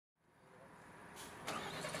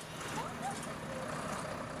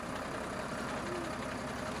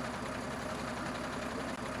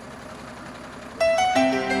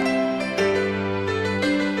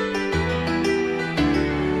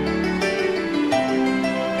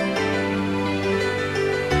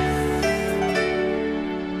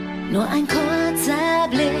ein kurzer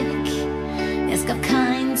Blick, es gab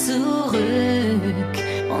kein Zurück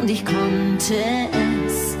und ich konnte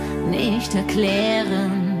es nicht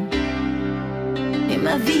erklären.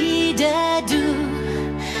 Immer wieder du,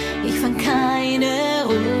 ich fand keine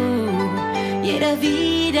Ruhe, jeder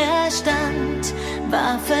Widerstand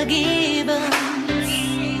war vergebens.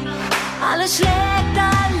 Alles schlägt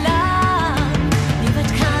Alarm, mir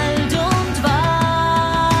wird kalt und warm.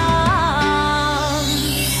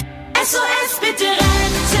 SOS, bitte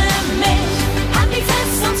rette mich, halt mich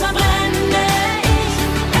fest, sonst verbrenne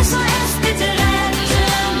ich. SOS, bitte rette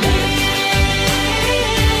mich.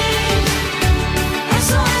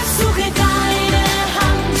 SOS, suche deine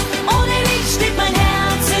Hand, ohne dich steht mein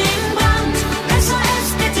Herz in Brand. SOS,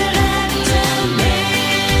 bitte rette mich.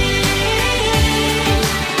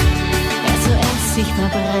 SOS, ich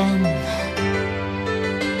verbrenne.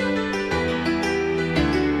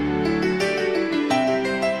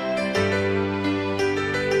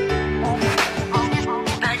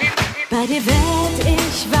 Bei dir werd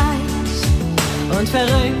ich weich und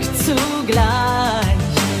verrückt zugleich.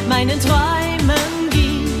 Meinen Träumen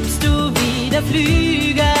gibst du wieder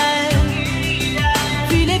Flügel.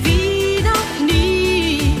 Fühle wie noch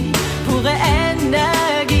nie pure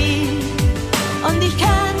Energie. Und ich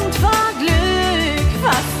kann vor Glück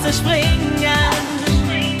fast zerspringen.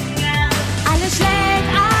 Alles schlägt